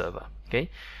from a server. Okay,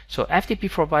 so FTP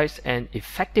provides an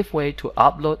effective way to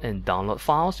upload and download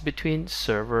files between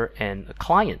server and a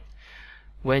client.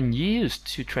 When used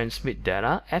to transmit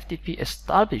data, FTP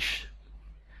establishes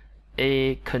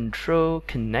a control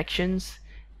connections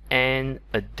and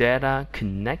a data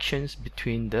connections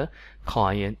between the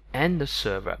client and the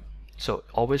server. So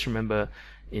always remember,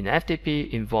 in FTP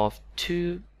involve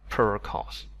two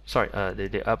protocols.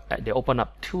 They open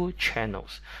up two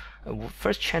channels.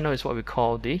 First channel is what we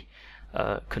call the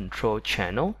control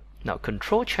channel. Now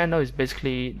control channel is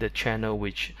basically the channel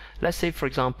which, let's say for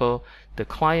example, the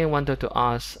client wanted to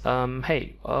ask,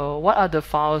 hey, what are the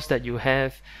files that you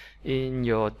have in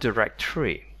your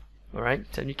directory? All right,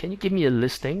 so can you give me a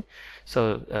listing?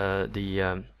 So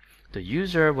the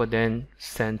user will then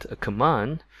send a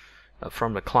command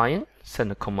from the client,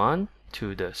 send a command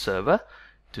to the server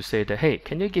to say that, hey,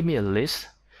 can you give me a list?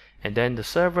 And then the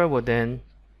server will then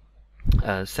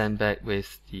send back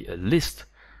with the list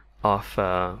of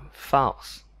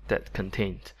files that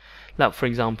contained. Now, for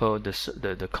example,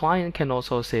 the client can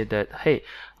also say that, hey,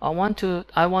 I wanted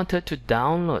to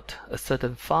download a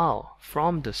certain file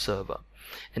from the server,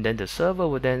 and then the server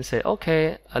would then say,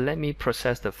 okay, let me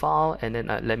process the file, and then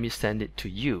let me send it to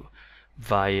you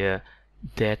via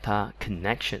data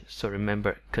connection. So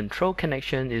remember, control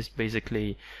connection is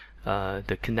basically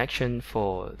the connection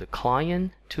for the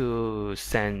client to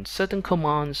send certain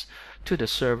commands to the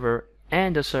server,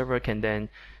 and the server can then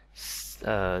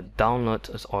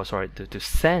download, or sorry, to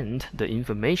send the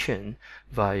information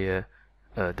via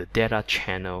the data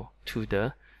channel to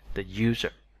the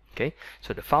user. Okay,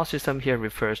 so the file system here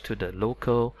refers to the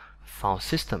local file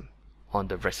system on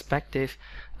the respective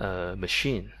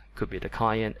machine, could be the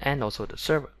client and also the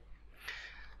server.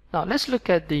 Now let's look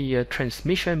at the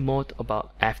transmission mode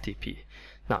about FTP.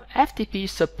 Now FTP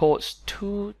supports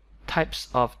two types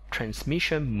of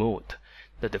transmission mode.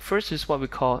 The first is what we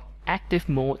call active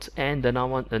mode, and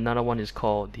another one is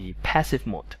called the passive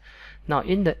mode. Now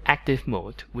in the active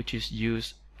mode, which is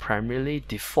used primarily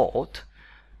default,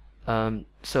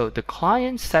 so the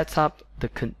client sets up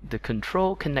the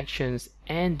control connections,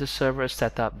 and the server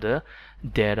set up the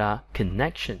data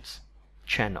connections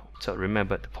channel. So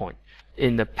remember the point.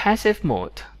 In the passive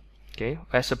mode, okay,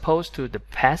 as opposed to the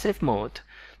passive mode,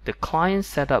 the client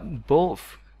set up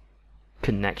both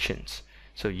connections.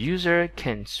 So user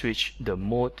can switch the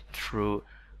mode through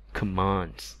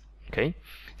commands. Okay,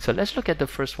 so let's look at the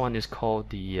first one. Is called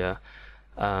the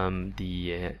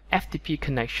FTP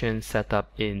connection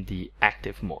setup in the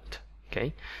active mode.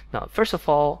 Okay, now first of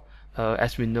all,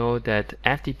 as we know that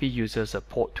FTP uses a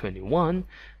port 21.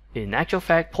 In actual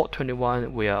fact, port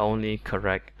 21 we are only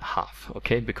correct half,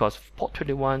 okay, because port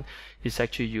 21 is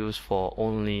actually used for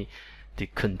only the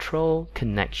control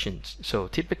connections. So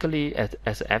typically as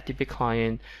an FTP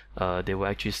client, they will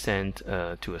actually send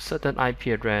to a certain IP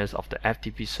address of the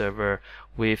FTP server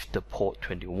with the port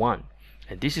 21.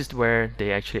 And this is where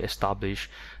they actually establish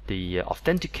the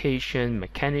authentication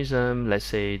mechanism. Let's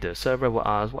say the server will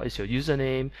ask, what is your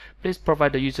username? Please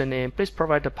provide the username, please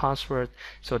provide the password,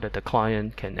 so that the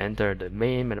client can enter the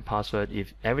name and the password.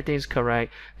 If everything is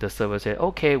correct, the server says,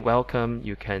 okay, welcome,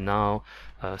 you can now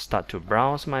start to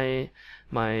browse my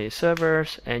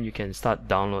servers, and you can start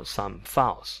download some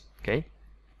files. Okay,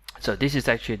 so this is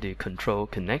actually the control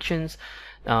connections.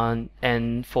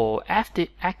 And for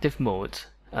active mode,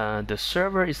 the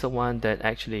server is the one that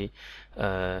actually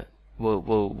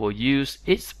will use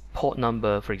its port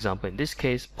number, for example in this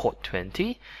case port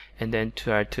 20, and then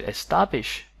try to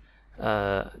establish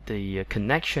the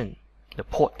connection, the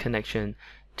port connection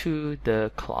to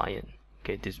the client.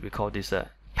 Okay, we call this a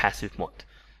passive mode.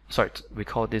 Sorry, we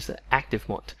call this active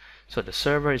mode. So the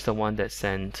server is the one that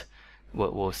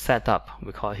will set up,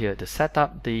 we call here the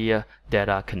setup the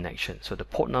data connection. So the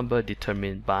port number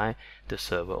determined by the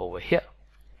server over here.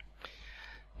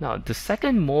 Now the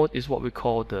second mode is what we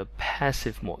call the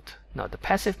passive mode. Now the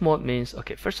passive mode means,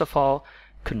 okay, first of all,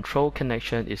 control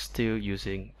connection is still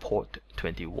using port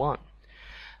 21.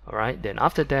 Alright, then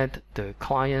after that the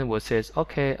client will say,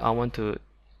 okay, I want to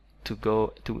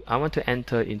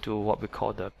enter into what we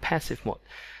call the passive mode.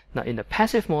 Now in the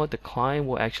passive mode, the client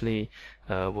will actually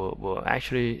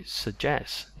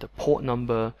suggest the port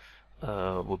number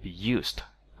will be used.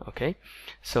 Okay,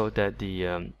 so that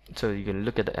so you can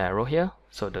look at the arrow here.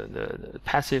 So the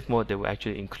passive mode, they will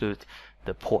actually include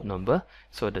the port number.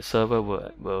 So the server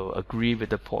will agree with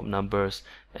the port numbers,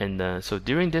 and so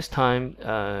during this time,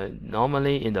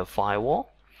 normally in the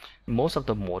firewall, most of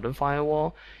the modern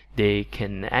firewall, they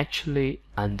can actually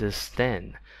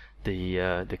understand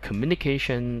the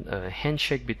communication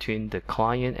handshake between the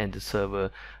client and the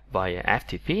server via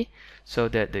FTP, so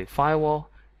that the firewall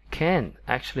can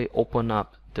actually open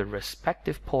up the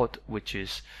respective port which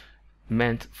is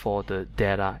meant for the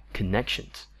data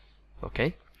connections.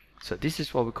 Okay, so this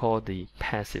is what we call the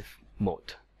passive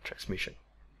mode transmission.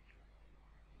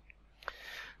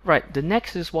 Right, the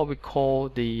next is what we call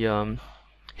the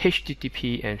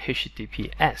HTTP and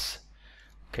HTTPS.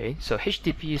 Okay, so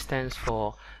HTTP stands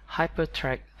for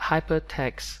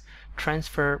Hypertext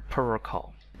Transfer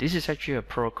Protocol. This is actually a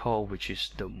protocol which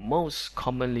is the most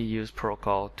commonly used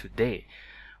protocol today,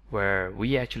 where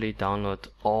we actually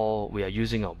we are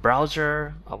using our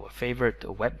browser, our favorite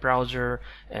web browser,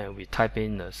 and we type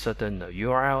in a certain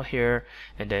URL here,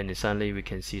 and then suddenly we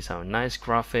can see some nice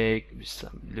graphic,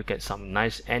 look at some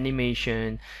nice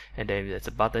animation, and then there's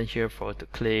a button here for to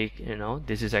click. You know,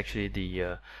 this is actually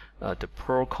the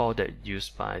protocol that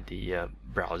used by the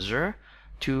browser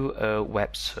to a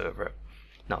web server.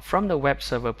 Now, from the web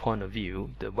server point of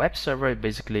view, the web server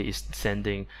basically is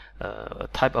sending a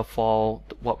type of file,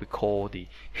 what we call the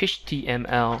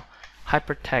HTML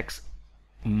hypertext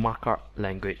markup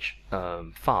language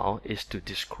file, is to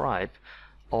describe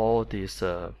all these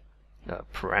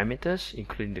parameters,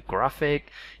 including the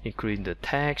graphic, including the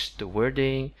text, the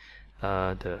wording,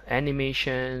 the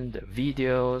animation, the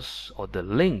videos, or the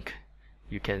link.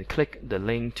 You can click the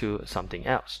link to something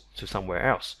else, to somewhere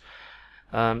else.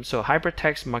 So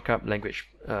hypertext markup language.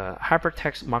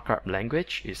 Hypertext markup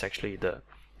language is actually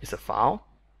is a file.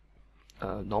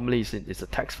 Normally, it's a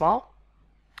text file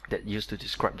that used to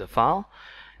describe the file,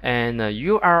 and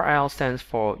URL stands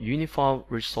for Uniform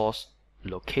Resource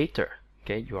Locator.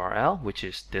 Okay, URL, which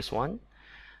is this one.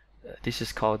 This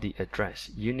is called the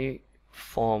address,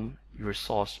 Uniform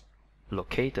Resource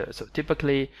Locator. So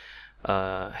typically,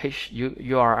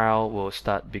 URL will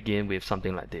begin with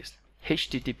something like this: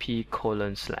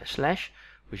 http://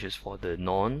 which is for the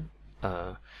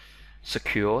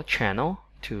non-secure channel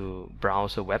to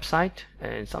browse a website,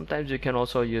 and sometimes you can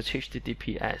also use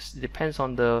HTTPS. It depends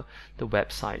on the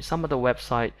website. Some of the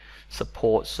website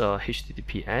supports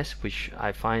HTTPS, which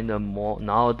I find more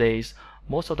nowadays.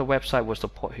 Most of the website will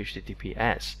support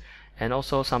HTTPS, and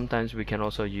also sometimes we can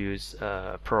also use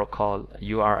protocol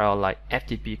URL like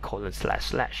FTP://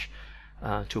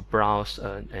 to browse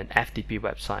an FTP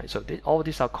website. So all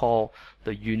these are called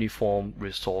the Uniform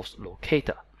Resource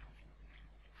Locator.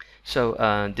 So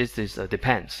this is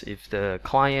depends. If the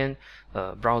client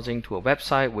browsing to a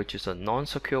website which is a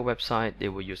non-secure website, they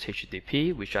will use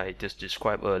HTTP, which I just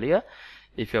described earlier.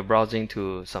 If you're browsing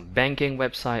to some banking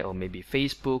website or maybe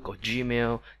Facebook or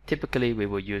Gmail, typically we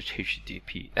will use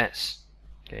HTTPS.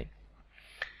 Okay.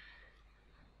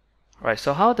 Alright,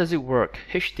 so how does it work?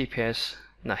 HTTPS.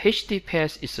 Now,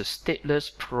 HTTPS is a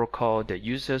stateless protocol that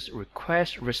uses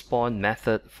request-response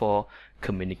method for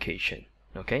communication.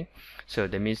 Okay, so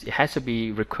that means it has to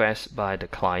be requested by the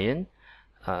client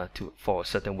for a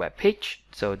certain web page,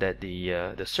 so that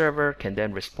the server can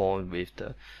then respond with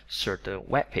the certain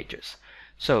web pages.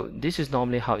 So this is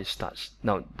normally how it starts.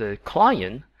 Now, the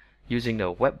client using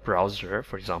the web browser,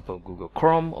 for example Google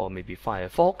Chrome or maybe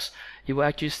Firefox, it will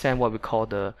actually send what we call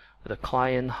the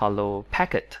client hello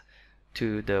packet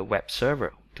to the web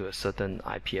server to a certain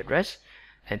IP address.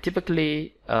 And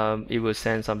typically it will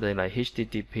send something like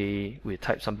HTTP. We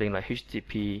type something like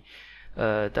HTTP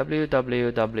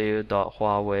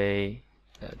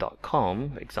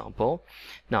www.huawei.com example.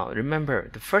 Now remember,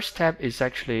 the first step is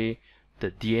actually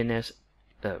the DNS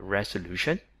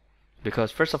resolution,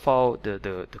 because first of all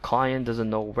the client doesn't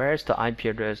know where's the IP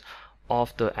address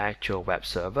of the actual web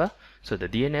server. So the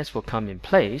DNS will come in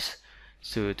place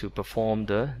to perform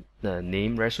the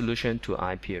name resolution to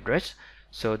IP address,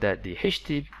 so that the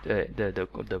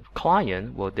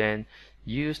client will then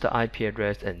use the IP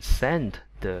address and send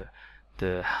the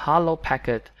hello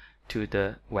packet to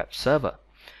the web server.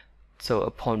 So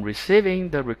upon receiving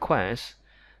the request,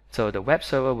 so the web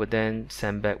server will then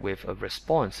send back with a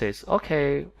response, says,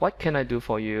 okay, what can I do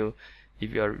for you?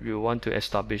 If you want to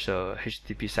establish a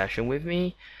HTTP session with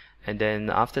me. And then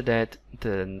after that,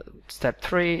 the step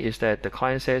 3 is that the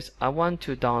client says, I want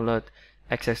to download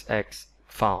XXX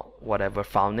file, whatever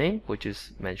file name which is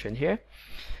mentioned here.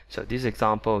 So this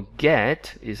example,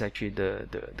 get, is actually the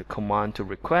command to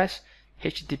request.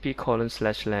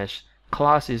 HTTP://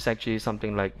 class is actually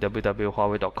something like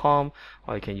www.huawei.com,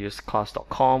 or you can use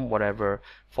class.com, whatever,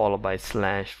 followed by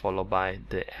 / followed by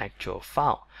the actual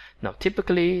file. Now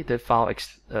typically the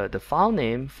file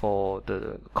name for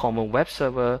the common web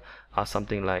server are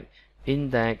something like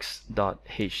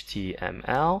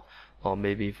index.html, or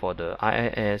maybe for the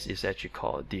IIS is actually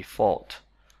called default.htm.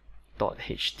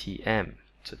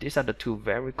 So these are the two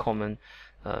very common.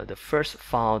 The first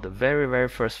file, the very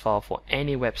first file for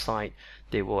any website,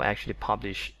 they will actually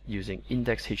publish using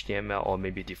index.html or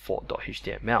maybe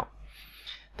default.html.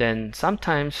 Then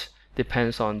sometimes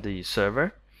depends on the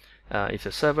server. If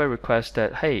the server requests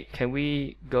that, hey, can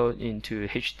we go into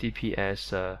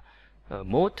HTTPS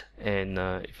mode, and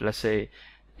if let's say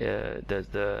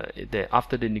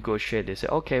after they negotiate, they say,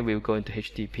 okay, we'll go into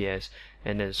HTTPS,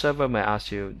 and then the server may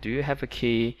ask you, do you have a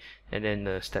key? And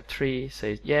then step 3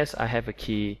 says, yes, I have a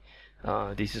key.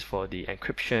 This is for the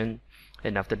encryption.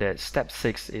 And after that, step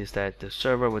 6 is that the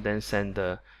server will then send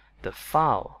the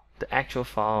file, the actual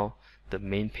file, the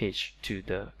main page to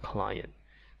the client.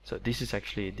 So this is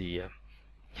actually the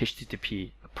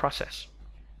HTTP process.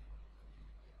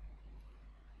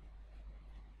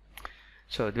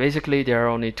 So basically there are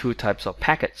only two types of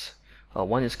packets.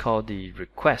 One is called the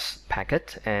request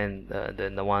packet, and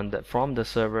then the one that from the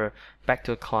server back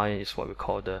to the client is what we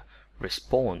call the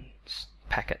response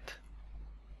packet.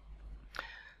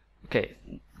 Okay,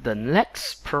 the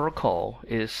next protocol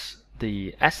is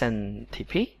the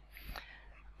SMTP,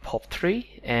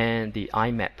 POP3, and the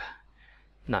IMAP.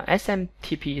 Now,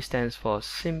 SMTP stands for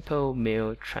Simple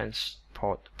Mail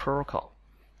Transport Protocol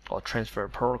or Transfer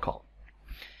Protocol,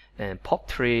 and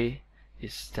POP3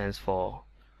 stands for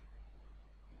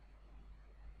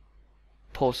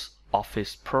Post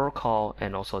Office Protocol,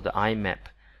 and also the IMAP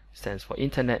stands for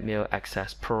Internet Mail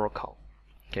Access Protocol.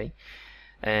 Okay,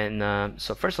 and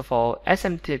so first of all,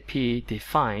 SMTP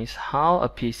defines how a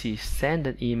PC sends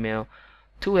an email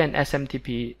to an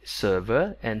SMTP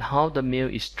server and how the mail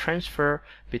is transferred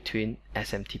between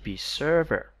SMTP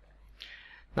server.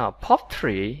 Now,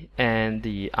 POP3 and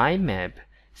the IMAP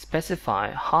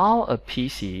specify how a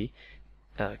PC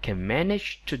can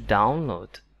manage to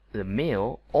download the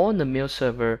mail on the mail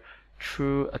server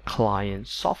through a client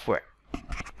software.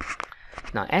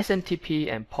 Now, SMTP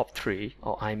and POP3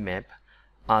 or IMAP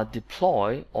are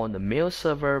deployed on the mail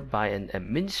server by an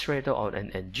administrator or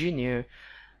an engineer,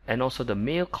 and also the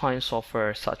mail client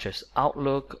software such as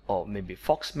Outlook or maybe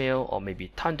Foxmail or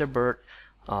maybe Thunderbird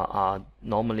are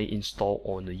normally installed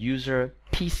on the user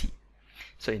PC.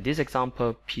 So in this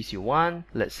example, PC1,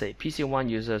 let's say PC1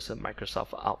 uses a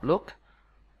Microsoft Outlook,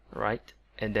 right?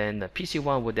 And then the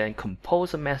PC1 would then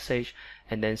compose a message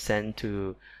and then send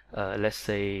to, let's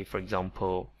say, for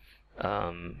example,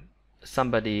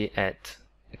 somebody at,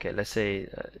 okay, let's say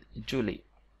Julie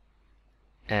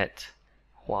at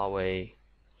Huawei.com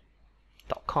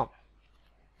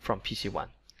from PC1.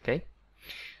 Okay,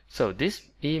 so this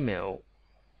email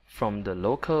from the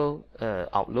local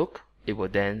Outlook, it will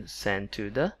then send to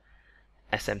the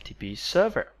SMTP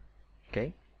server.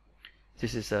 Okay,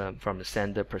 this is from the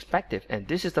sender perspective, and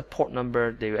this is the port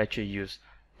number. They will actually use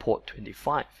port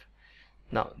 25.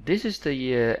 Now, this is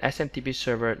the SMTP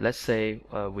server, let's say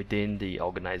within the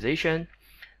organization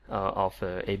of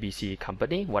ABC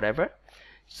company, whatever.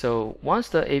 So once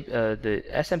the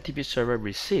SMTP server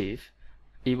receives,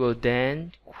 it will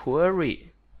then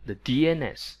query the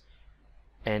DNS,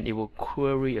 and it will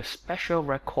query a special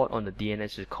record on the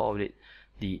DNS. We call it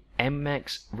the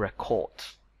MX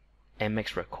records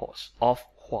of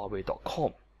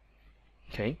Huawei.com.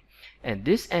 Okay, and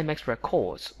this MX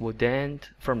records will then,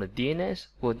 from the DNS,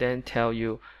 will then tell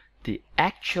you the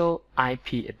actual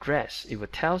IP address. It will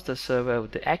tell the server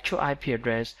the actual IP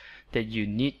address that you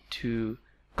need to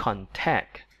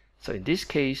contact. So in this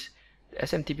case, the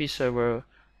SMTP server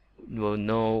will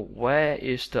know where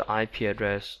is the IP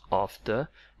address of the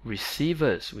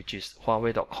receivers, which is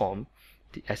Huawei.com,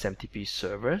 the SMTP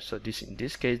server. So this, in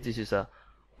this case, this is a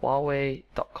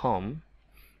Huawei.com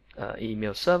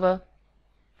email server,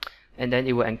 and then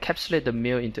it will encapsulate the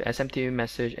mail into SMTP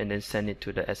message and then send it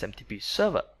to the SMTP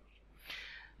server.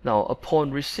 Now,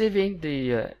 upon receiving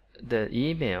the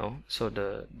email, so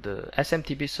the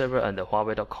SMTP server and the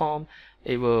Huawei.com,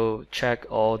 it will check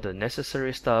all the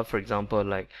necessary stuff. For example,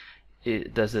 like,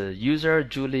 does the user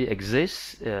Julie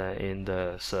exist in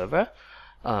the server?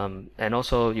 And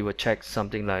also you will check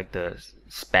something like the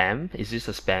spam. Is this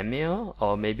a spam mail?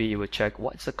 Or maybe you will check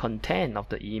what's the content of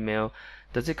the email.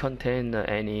 Does it contain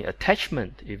any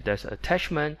attachment? If there's an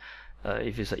attachment,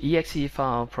 if it's an exe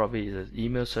file, probably the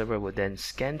email server will then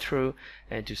scan through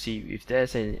and to see if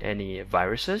there's any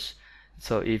viruses.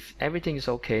 So if everything is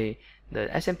okay, the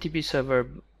SMTP server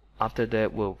after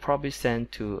that will probably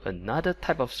send to another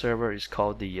type of server. It's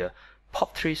called the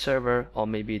POP3 server, or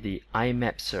maybe the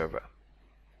IMAP server.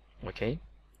 Okay,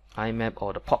 IMAP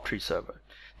or the POP3 server.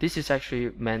 This is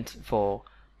actually meant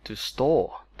to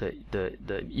store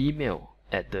the email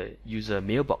at the user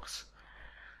mailbox.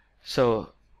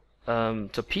 So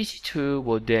PC2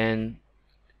 will then,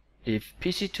 if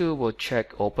PC2 will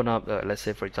check, open up, let's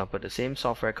say for example the same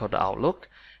software called the Outlook,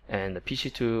 and the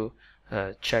PC2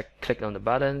 click on the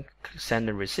button, send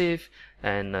and receive,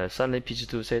 and suddenly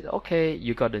PC2 said, okay,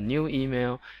 you got a new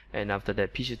email, and after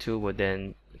that PC2 will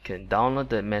then can download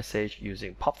the message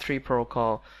using POP3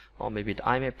 protocol or maybe the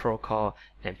IMAP protocol,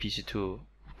 and PC2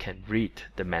 can read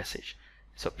the message.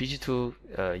 So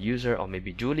PC2 user or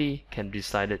maybe Julie can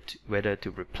decide whether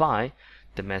to reply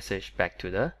the message back to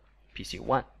the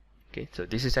PC1. Okay, so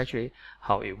this is actually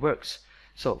how it works.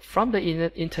 So from the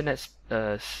internet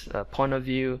point of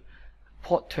view,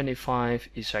 port 25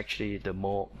 is actually the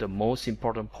most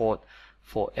important port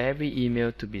for every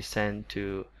email to be sent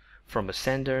to from a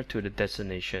sender to the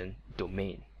destination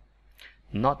domain,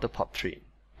 not the POP3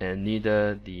 and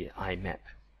neither the IMAP.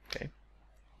 Okay.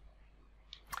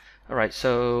 Alright,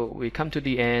 so we come to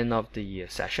the end of the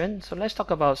session. So let's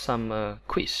talk about some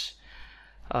quiz.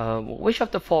 Which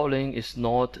of the following is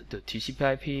not the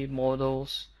TCP/IP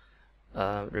models?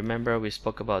 remember we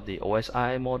spoke about the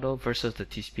OSI model versus the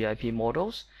TCP/IP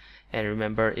models, and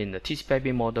remember in the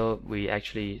TCP/IP model we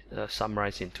actually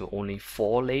summarize into only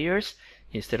 4 layers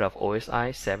instead of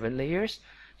OSI 7 layers.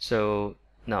 So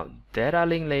now data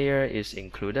link layer is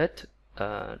included,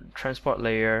 transport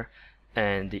layer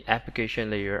and the application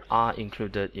layer are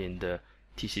included in the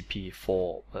TCP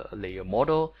 4 layer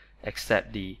model,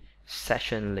 except the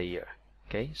session layer.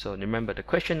 Okay, so remember the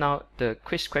question now, the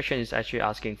quiz question is actually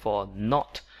asking for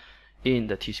not in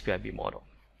the TCP/IP model.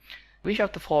 Which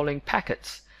of the following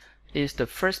packets is the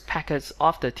first packets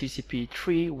of the TCP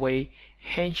three-way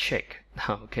handshake?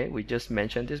 Okay, we just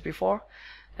mentioned this before,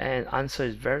 and answer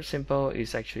is very simple.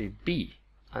 It's actually B.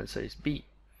 Answer is B.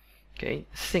 Okay,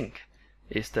 sync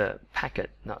is the packet.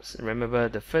 Now remember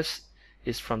the first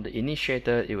is from the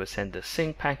initiator. It will send the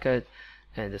sync packet,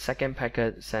 and the second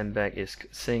packet sent back is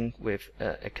sync with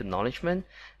acknowledgement,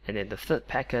 and then the third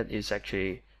packet is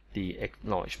actually the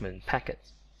acknowledgement packet.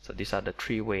 So these are the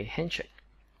three-way handshake.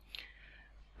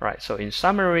 Right, so in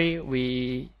summary,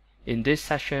 in this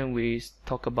session we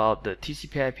talk about the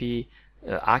TCP/IP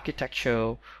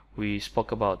architecture. We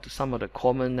spoke about some of the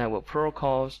common network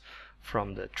protocols,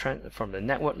 from the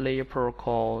network layer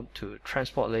protocol to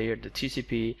transport layer, the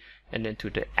TCP, and then to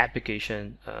the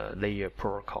application layer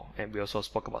protocol. And we also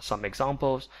spoke about some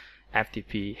examples: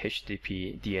 FTP,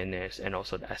 HTTP, DNS, and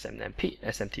also the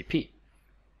SMTP.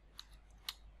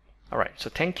 All right, so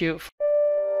thank you.